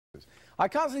I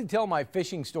constantly tell my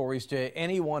fishing stories to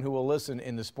anyone who will listen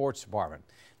in the sports department.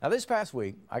 Now, this past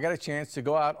week, I got a chance to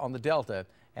go out on the Delta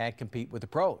and compete with the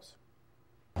pros.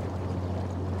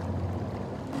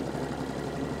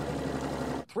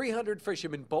 300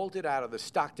 fishermen bolted out of the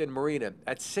Stockton Marina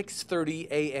at 6:30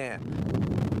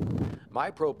 a.m. My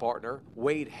pro partner,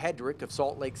 Wade Hedrick of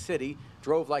Salt Lake City,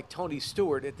 drove like Tony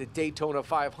Stewart at the Daytona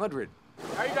 500.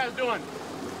 How you guys doing?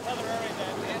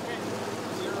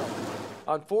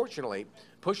 Unfortunately,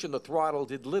 pushing the throttle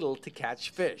did little to catch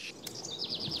fish.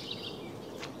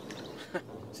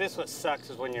 This what sucks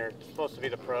is when you're supposed to be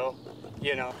the pro,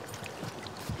 you know.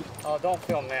 Oh, don't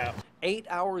film that. 8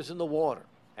 hours in the water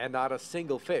and not a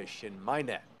single fish in my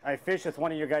net. I fished with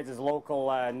one of your guys'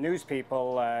 local news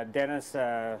people, Dennis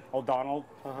O'Donnell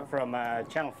from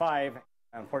Channel 5.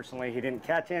 Unfortunately, he didn't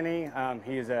catch any.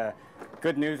 He's a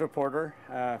good news reporter.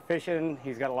 Fishing,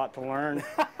 he's got a lot to learn.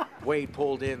 Wade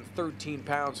pulled in 13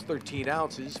 pounds, 13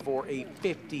 ounces for a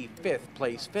 55th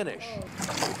place finish.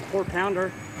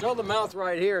 4-pounder. Show the mouth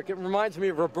right here. It reminds me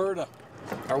of Roberta,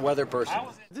 our weather person.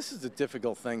 This is a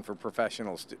difficult thing for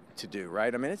professionals to do,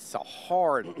 right? I mean, it's a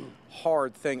hard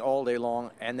thing all day long,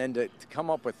 and then to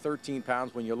come up with 13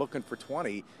 pounds when you're looking for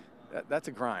 20, that's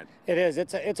a grind. It is.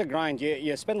 It's a grind.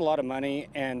 You spend a lot of money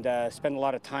and spend a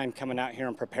lot of time coming out here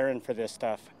and preparing for this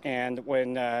stuff. And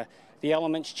when the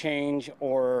elements change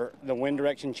or the wind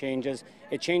direction changes,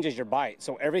 it changes your bite.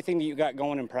 So everything that you got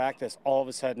going in practice all of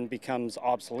a sudden becomes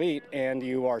obsolete and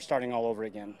you are starting all over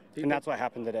again. And that's what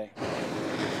happened today.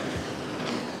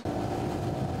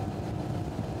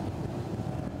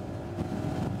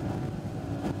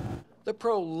 The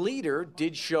pro leader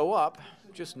did show up,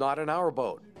 just not in our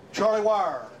boat. Charlie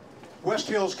Wire, West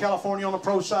Hills, California on the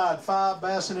pro side. 5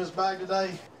 bass in his bag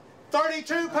today.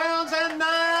 32 pounds and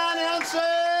 9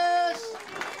 ounces.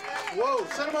 Whoa,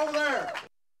 send him over there.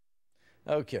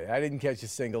 Okay, I didn't catch a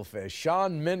single fish.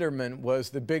 Sean Minderman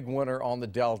was the big winner on the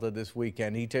Delta this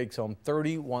weekend. He takes home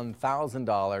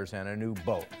 $31,000 and a new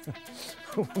boat.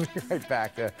 We'll be right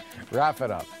back to wrap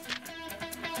it up.